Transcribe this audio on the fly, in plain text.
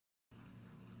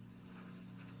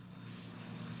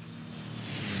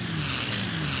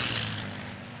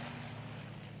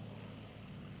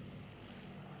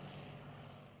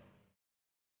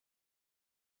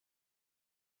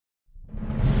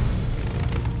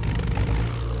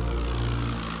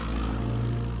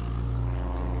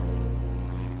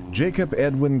Jacob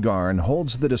Edwin Garn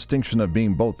holds the distinction of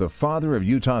being both the father of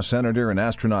Utah Senator and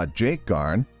astronaut Jake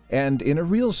Garn and, in a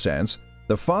real sense,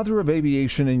 the father of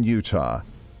aviation in Utah.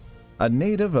 A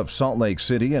native of Salt Lake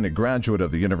City and a graduate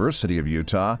of the University of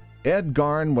Utah, Ed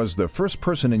Garn was the first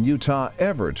person in Utah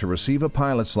ever to receive a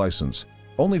pilot's license,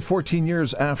 only 14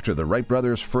 years after the Wright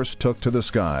brothers first took to the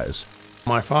skies.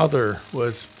 My father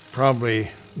was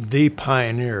probably the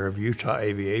pioneer of Utah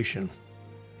aviation.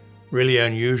 Really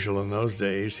unusual in those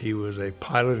days. He was a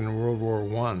pilot in World War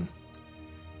I.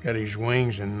 Got his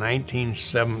wings in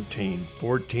 1917,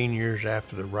 14 years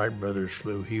after the Wright brothers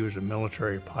flew. He was a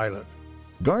military pilot.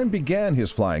 Garn began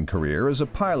his flying career as a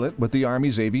pilot with the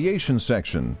Army's aviation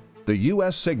section, the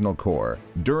U.S. Signal Corps,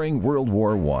 during World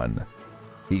War I.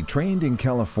 He trained in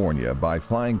California by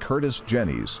flying Curtiss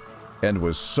Jennies and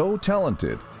was so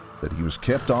talented that he was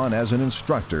kept on as an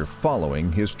instructor following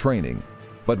his training.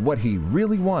 But what he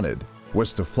really wanted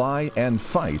was to fly and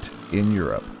fight in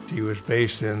Europe. He was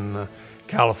based in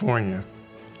California,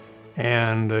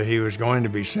 and he was going to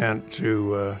be sent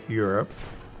to Europe,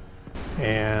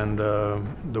 and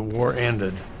the war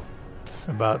ended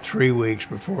about 3 weeks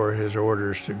before his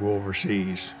orders to go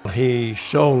overseas. He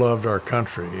so loved our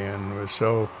country and was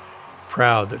so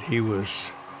proud that he was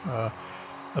a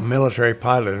military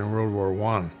pilot in World War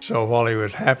I. So while he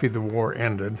was happy the war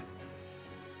ended,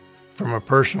 from a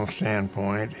personal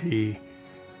standpoint, he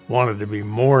wanted to be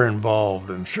more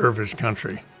involved and serve his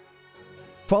country.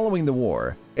 Following the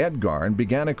war, Ed Garn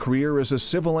began a career as a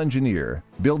civil engineer,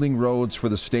 building roads for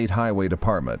the State Highway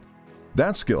Department.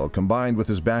 That skill, combined with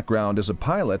his background as a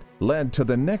pilot, led to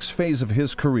the next phase of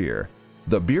his career.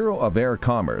 The Bureau of Air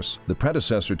Commerce, the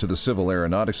predecessor to the Civil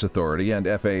Aeronautics Authority and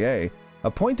FAA,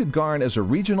 appointed Garn as a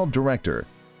regional director,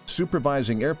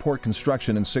 supervising airport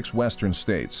construction in 6 western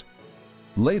states.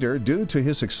 Later, due to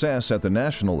his success at the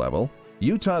national level,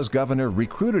 Utah's governor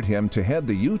recruited him to head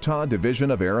the Utah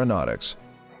Division of Aeronautics.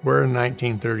 Where in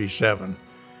 1937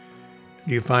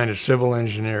 do you find a civil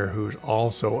engineer who's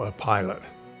also a pilot?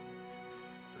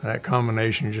 That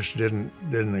combination just didn't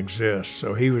exist.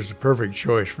 So he was the perfect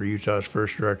choice for Utah's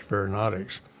first director of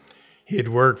aeronautics. He had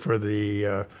worked for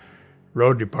the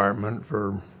road department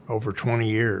for over 20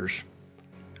 years.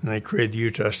 And they created the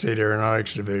Utah State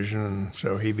Aeronautics Division, and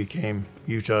so he became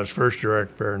Utah's first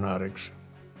director of aeronautics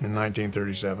in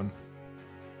 1937.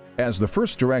 As the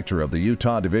first director of the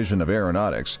Utah Division of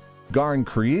Aeronautics, Garn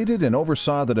created and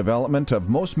oversaw the development of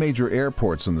most major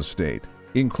airports in the state,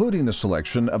 including the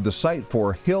selection of the site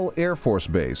for Hill Air Force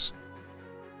Base.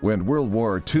 When World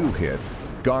War II hit,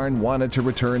 Garn wanted to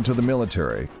return to the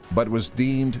military, but was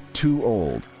deemed too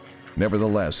old.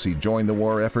 Nevertheless, he joined the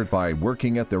war effort by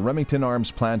working at the Remington Arms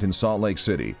plant in Salt Lake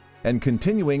City and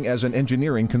continuing as an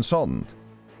engineering consultant.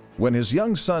 When his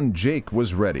young son Jake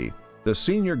was ready, the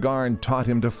senior Garn taught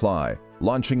him to fly,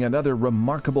 launching another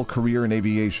remarkable career in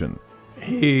aviation.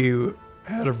 He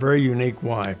had a very unique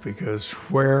wife, because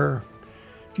where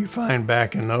do you find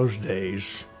back in those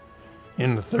days,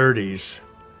 in the 30s,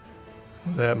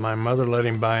 that my mother let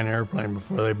him buy an airplane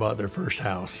before they bought their first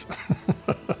house?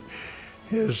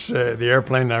 The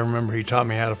airplane I remember he taught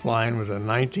me how to fly in was a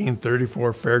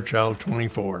 1934 Fairchild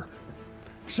 24,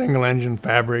 single engine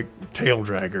fabric tail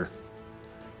dragger.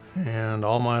 And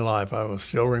all my life I will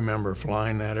still remember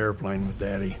flying that airplane with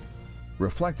Daddy.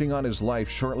 Reflecting on his life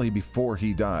shortly before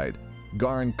he died,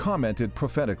 Garn commented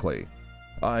prophetically,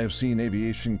 "I have seen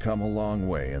aviation come a long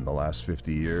way in the last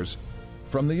 50 years,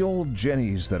 from the old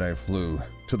Jennies that I flew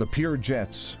to the pure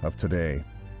jets of today.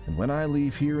 And when I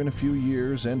leave here in a few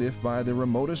years, and if by the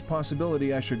remotest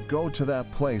possibility I should go to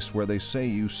that place where they say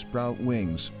you sprout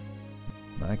wings,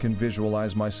 I can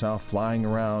visualize myself flying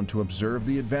around to observe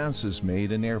the advances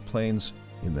made in airplanes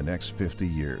in the next 50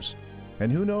 years.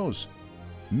 And who knows,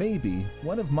 maybe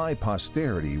one of my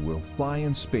posterity will fly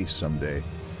in space someday."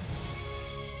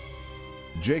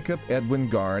 Jacob Edwin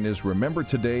Garn is remembered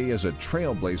today as a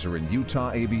trailblazer in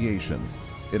Utah aviation.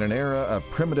 In an era of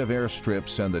primitive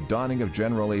airstrips and the dawning of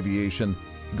general aviation,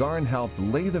 Garn helped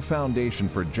lay the foundation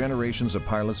for generations of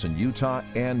pilots in Utah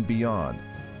and beyond.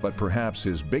 But perhaps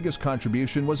his biggest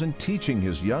contribution was in teaching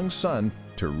his young son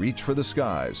to reach for the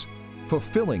skies,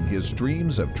 fulfilling his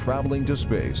dreams of traveling to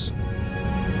space.